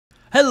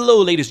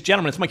Hello, ladies and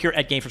gentlemen, it's Mike here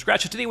at Game From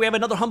Scratch. Today we have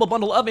another humble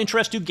bundle of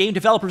interest to game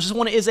developers. This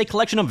one is a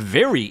collection of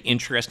very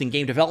interesting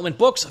game development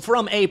books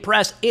from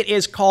Apress. It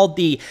is called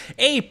the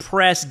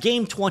Apress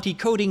Game 20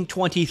 Coding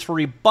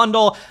 23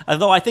 Bundle,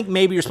 although I think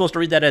maybe you're supposed to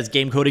read that as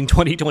Game Coding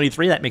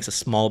 2023. That makes a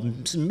small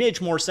smidge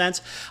more sense.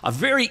 A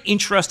very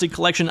interesting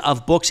collection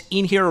of books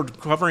in here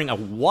covering a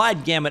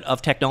wide gamut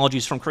of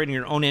technologies, from creating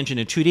your own engine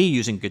in 2D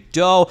using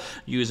Godot,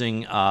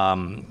 using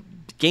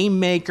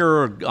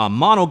GameMaker,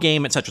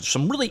 MonoGame, etc. There's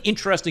some really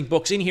interesting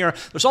books in here.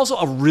 There's also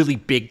a really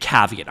big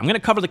caveat. I'm going to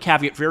cover the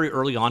caveat very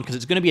early on because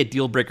it's going to be a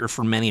deal breaker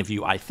for many of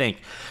you, I think.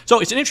 So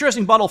it's an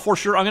interesting bundle for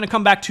sure. I'm going to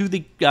come back to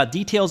the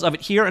details of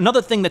it here.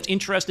 Another thing that's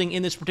interesting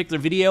in this particular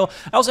video,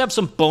 I also have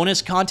some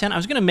bonus content. I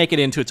was going to make it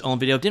into its own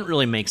video. It didn't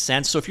really make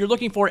sense. So if you're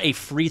looking for a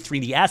free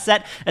 3D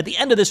asset, at the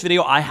end of this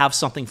video, I have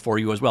something for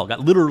you as well. Got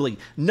literally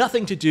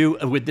nothing to do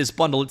with this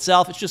bundle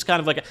itself. It's just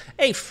kind of like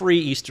a free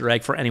Easter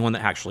egg for anyone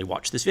that actually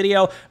watched this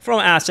video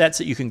from assets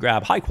that you can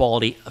grab high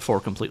quality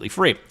for completely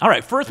free. All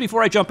right, first,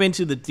 before I jump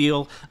into the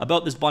deal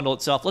about this bundle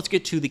itself, let's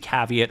get to the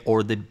caveat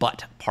or the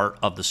but part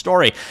of the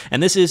story.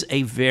 And this is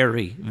a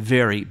very,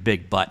 very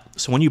big but.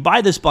 So when you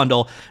buy this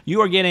bundle, you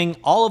are getting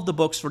all of the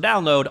books for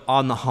download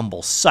on the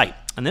Humble site.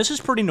 And this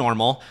is pretty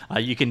normal.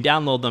 You can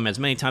download them as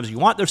many times as you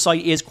want. Their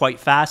site is quite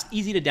fast,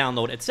 easy to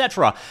download,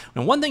 etc.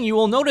 And one thing you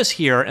will notice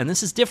here, and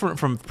this is different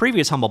from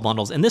previous Humble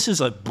bundles, and this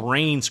is a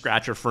brain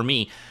scratcher for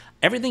me,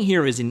 everything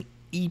here is in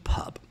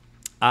ePub.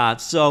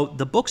 So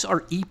the books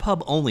are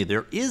ePub only.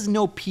 There is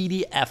no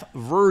PDF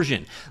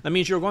version. That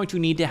means you're going to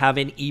need to have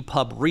an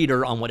ePub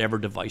reader on whatever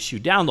device you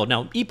download.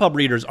 Now, ePub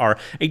readers are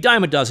a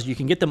dime a dozen. You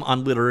can get them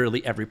on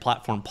literally every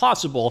platform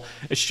possible.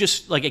 It's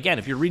just like, again,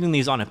 if you're reading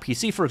these on a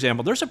PC, for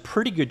example, there's a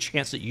pretty good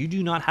chance that you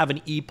do not have an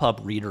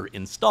ePub reader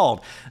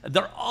installed.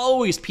 They're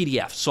always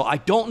PDFs, so I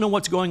don't know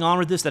what's going on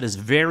with this. That is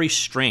very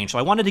strange. So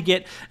I wanted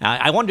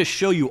to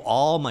show you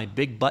all my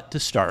big butt to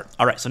start.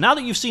 All right, so now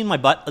that you've seen my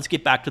butt, let's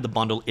get back to the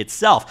bundle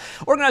itself.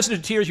 Organized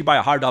into tiers, you buy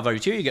a hard value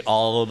tier, you get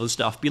all of the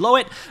stuff below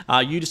it.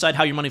 You decide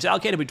how your money is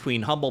allocated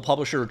between Humble,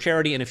 Publisher, or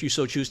Charity, and if you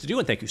so choose to do,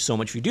 and thank you so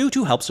much if you do,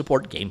 to help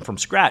support Game From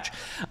Scratch.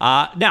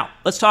 Now,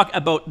 let's talk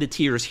about the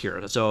tiers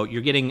here. So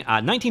you're getting a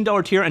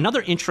 $19 tier.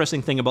 Another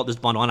interesting thing about this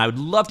bundle, and I would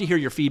love to hear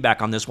your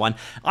feedback on this one,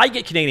 I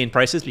get Canadian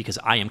prices because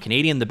I am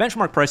Canadian. The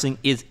benchmark pricing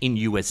is in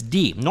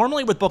USD.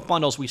 Normally with book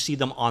bundles, we see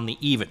them on the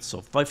even,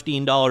 so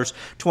 $15, $20,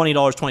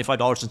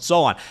 $25, and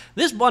so on.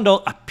 This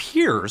bundle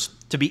appears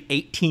to be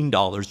 $18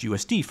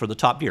 USD for the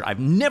top tier. I've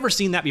never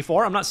seen that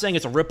before. I'm not saying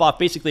it's a ripoff.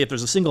 Basically, if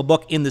there's a single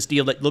book in this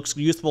deal that looks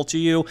useful to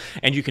you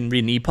and you can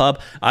read an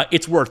ePub,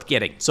 it's worth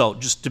getting. So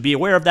just to be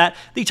aware of that,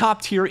 the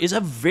top tier is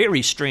a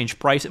very strange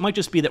price. It might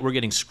just be that we're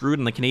getting screwed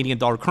in the Canadian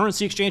dollar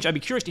currency exchange. I'd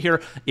be curious to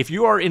hear, if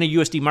you are in a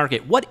USD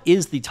market, what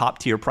is the top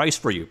tier price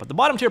for you? But the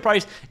bottom tier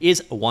price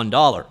is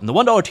 $1. In the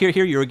 $1 tier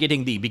here, you're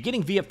getting the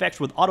beginning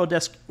VFX with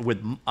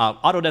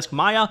Autodesk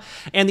Maya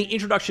and the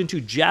introduction to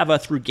Java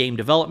through game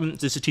development.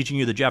 This is teaching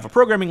you the Java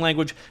programming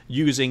language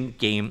using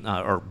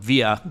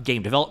via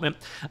game development.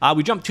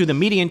 We jump to the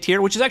median tier,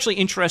 which is actually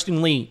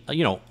interestingly,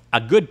 a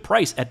good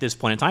price at this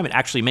point in time. It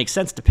actually makes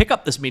sense to pick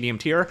up this medium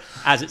tier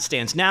as it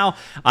stands now.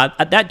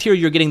 At that tier,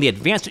 you're getting the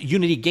advanced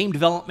Unity game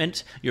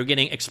development. You're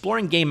getting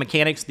exploring game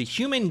mechanics, the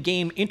human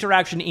game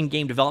interaction in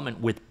game development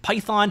with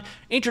Python,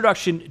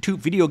 introduction to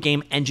video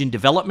game engine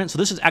development. So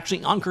this is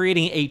actually on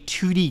creating a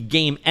 2D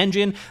game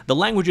engine. The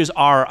languages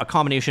are a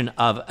combination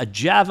of a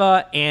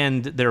Java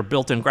and their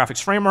built-in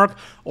graphics framework,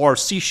 or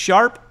C#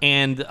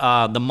 and the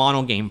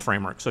MonoGame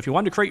framework. So if you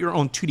want to create your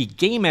own 2D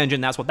game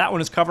engine, that's what that one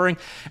is covering.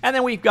 And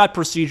then we've got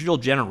procedural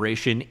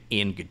generation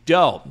in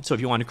Godot. So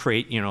if you want to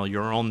create,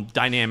 your own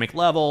dynamic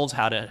levels,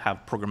 how to have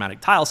programmatic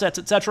tile sets,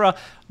 etc.,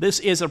 this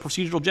is a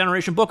procedural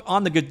generation book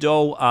on the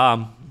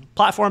Godot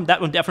platform. That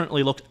one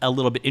definitely looked a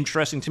little bit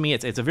interesting to me.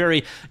 It's a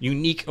very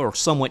unique or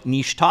somewhat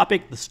niche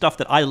topic, the stuff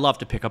that I love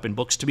to pick up in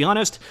books, to be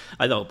honest,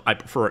 although I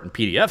prefer it in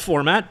PDF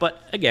format,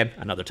 but again,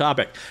 another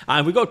topic.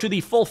 If we go to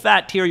the full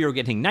fat tier, you're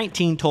getting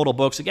 19 total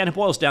books. Again, it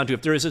boils down to,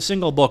 if there is a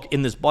single book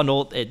in this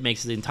bundle, it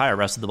makes the entire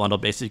rest of the bundle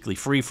basically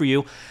free for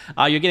you.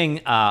 You're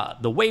getting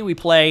The Way We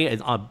Play,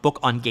 a book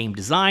on game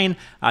design.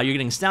 You're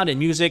getting sound and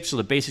music, so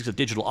the basics of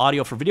digital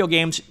audio for video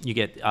games. You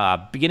get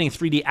beginning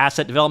 3D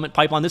asset development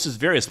pipeline. This is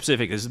very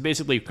specific. This is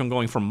basically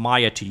going from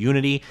Maya to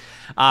Unity.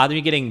 Then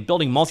you're getting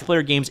building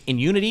multiplayer games in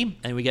Unity,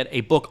 and we get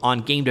a book on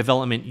game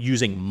development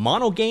using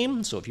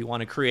MonoGame. So if you want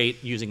to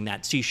create using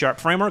that C#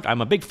 framework, I'm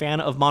a big fan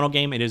of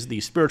MonoGame. It is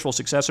the spiritual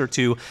successor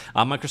to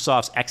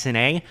Microsoft's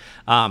XNA.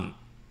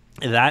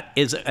 That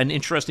is an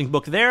interesting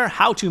book there.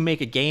 How to make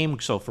a game,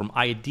 so from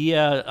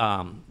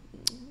idea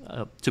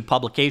to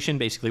publication,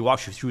 basically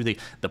walks you through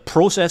the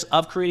process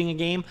of creating a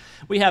game.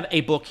 We have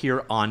a book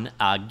here on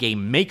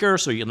GameMaker,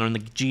 so you learn the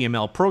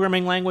GML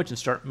programming language and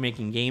start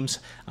making games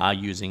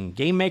using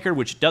GameMaker,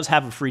 which does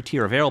have a free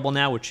tier available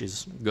now, which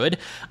is good.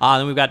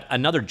 Then we've got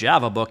another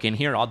Java book in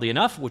here, oddly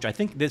enough, which I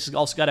think this has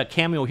also got a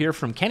cameo here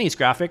from Kenny's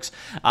Graphics,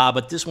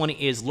 but this one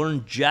is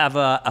Learn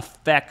Java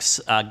Effects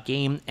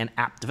Game and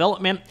App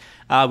Development.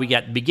 We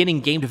got Beginning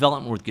Game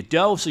Development with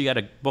Godot. So you got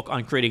a book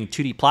on creating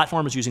 2D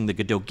platformers using the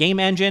Godot game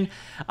engine.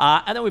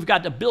 And then we've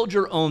got the Build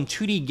Your Own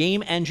 2D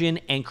Game Engine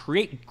and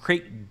Create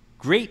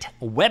Great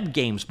Web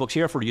Games books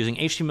here for using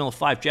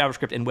HTML5,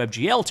 JavaScript, and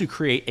WebGL to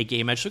create a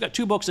game engine. So we've got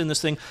 2 books in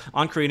this thing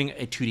on creating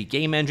a 2D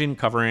game engine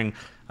covering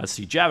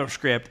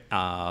JavaScript,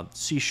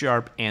 C#,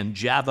 and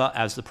Java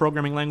as the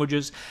programming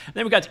languages. And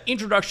then we got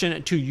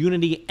Introduction to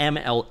Unity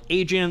ML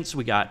Agents.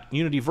 We got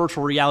Unity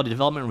Virtual Reality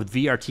Development with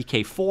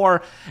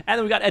VRTK4. And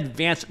then we got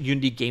Advanced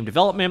Unity Game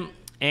Development.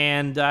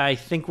 And I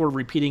think we're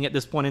repeating at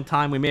this point in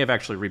time. We may have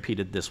actually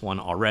repeated this one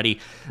already.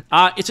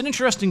 It's an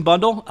interesting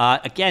bundle.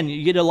 Again,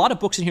 you get a lot of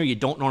books in here you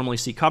don't normally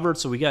see covered.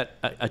 So we got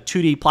a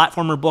 2D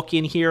platformer book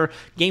in here,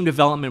 game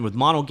development with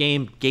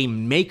MonoGame,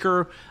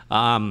 GameMaker.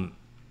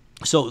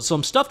 So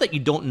some stuff that you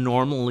don't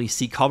normally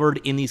see covered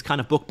in these kind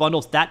of book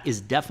bundles, that is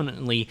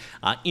definitely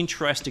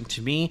interesting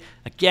to me.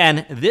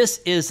 Again, this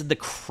is the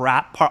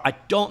crap part. I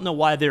don't know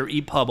why they're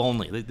EPUB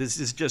only. This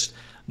is just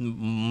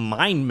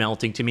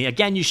mind-melting to me.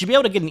 Again, you should be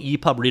able to get an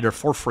EPUB reader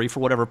for free for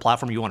whatever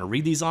platform you want to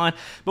read these on.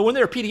 But when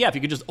they're PDF,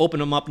 you could just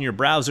open them up in your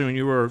browser and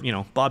you were,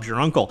 Bob's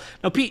your uncle.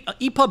 Now,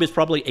 EPUB is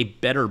probably a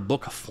better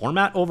book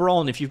format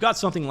overall. And if you've got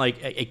something like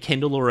a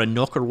Kindle or a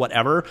Nook or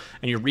whatever,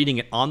 and you're reading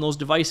it on those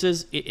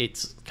devices,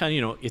 it's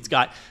kind of, it's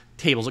got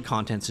tables of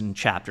contents and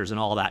chapters and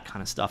all that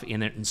kind of stuff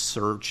in it, and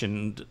search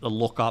and a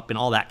lookup and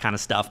all that kind of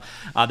stuff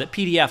that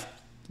PDF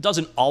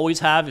doesn't always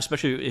have,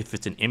 especially if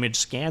it's an image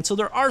scan. So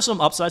there are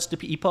some upsides to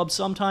EPUB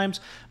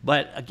sometimes,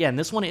 but again,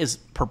 this one is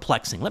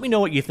perplexing. Let me know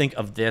what you think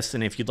of this,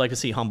 and if you'd like to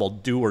see Humble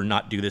do or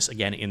not do this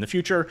again in the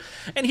future.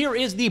 And here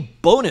is the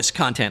bonus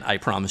content I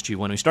promised you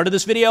when we started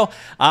this video.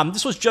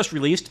 This was just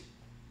released.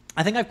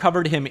 I think I've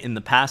covered him in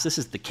the past. This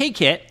is the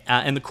K-Kit,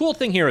 and the cool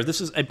thing here is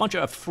this is a bunch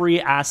of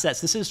free assets.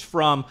 This is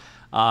from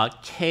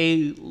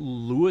K.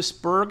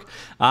 Lewisberg.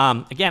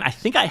 Again, I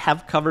think I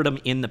have covered him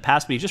in the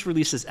past, but he just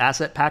released this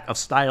asset pack of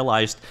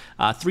stylized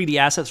 3D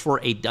assets for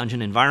a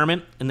dungeon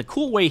environment. And the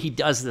cool way he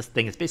does this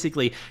thing is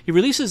basically he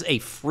releases a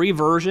free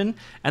version,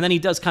 and then he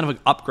does kind of an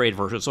upgrade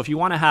version. So if you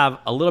want to have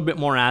a little bit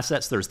more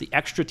assets, there's the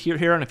extra tier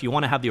here, and if you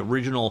want to have the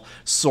original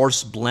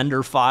source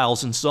Blender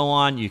files and so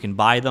on, you can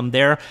buy them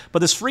there. But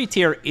this free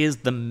tier is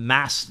the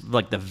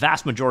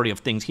vast majority of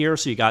things here.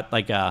 So you got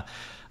like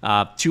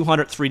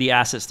 200 3D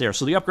assets there.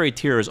 So the upgrade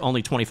tier is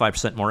only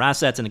 25% more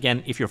assets. And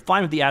again, if you're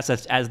fine with the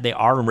assets as they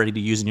are and ready to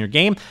use in your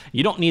game,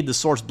 you don't need the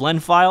source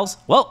blend files,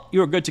 well,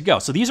 you're good to go.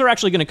 So these are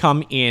actually going to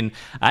come in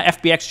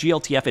FBX,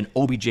 GLTF, and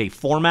OBJ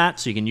format,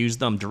 so you can use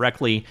them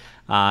directly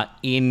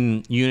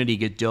in Unity,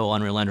 Godot,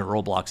 Unreal Engine,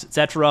 Roblox,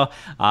 etc.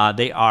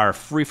 They are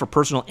free for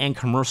personal and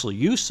commercial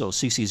use, so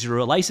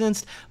CC0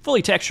 licensed,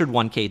 fully textured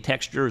 1K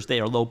textures, they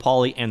are low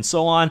poly, and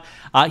so on.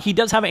 He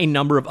does have a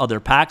number of other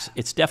packs.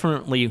 It's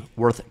definitely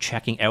worth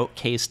checking out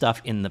K stuff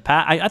in the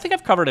past. I think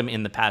I've covered him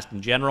in the past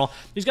in general.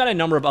 He's got a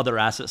number of other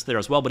assets there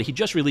as well, but he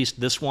just released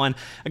this one.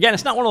 Again,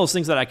 it's not one of those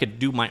things that I could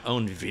do my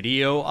own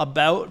video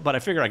about, but I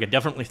figure I could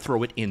definitely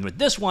throw it in with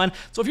this one.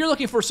 So if you're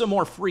looking for some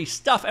more free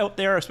stuff out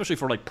there, especially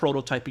for like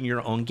prototyping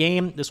your own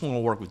game, this one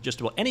will work with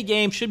just about any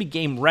game. Should be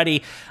game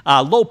ready,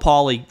 low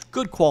poly,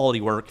 good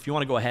quality work. If you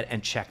want to go ahead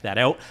and check that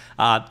out,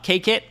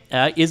 K-Kit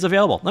is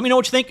available. Let me know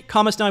what you think.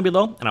 Comments down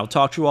below, and I'll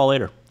talk to you all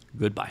later.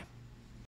 Goodbye.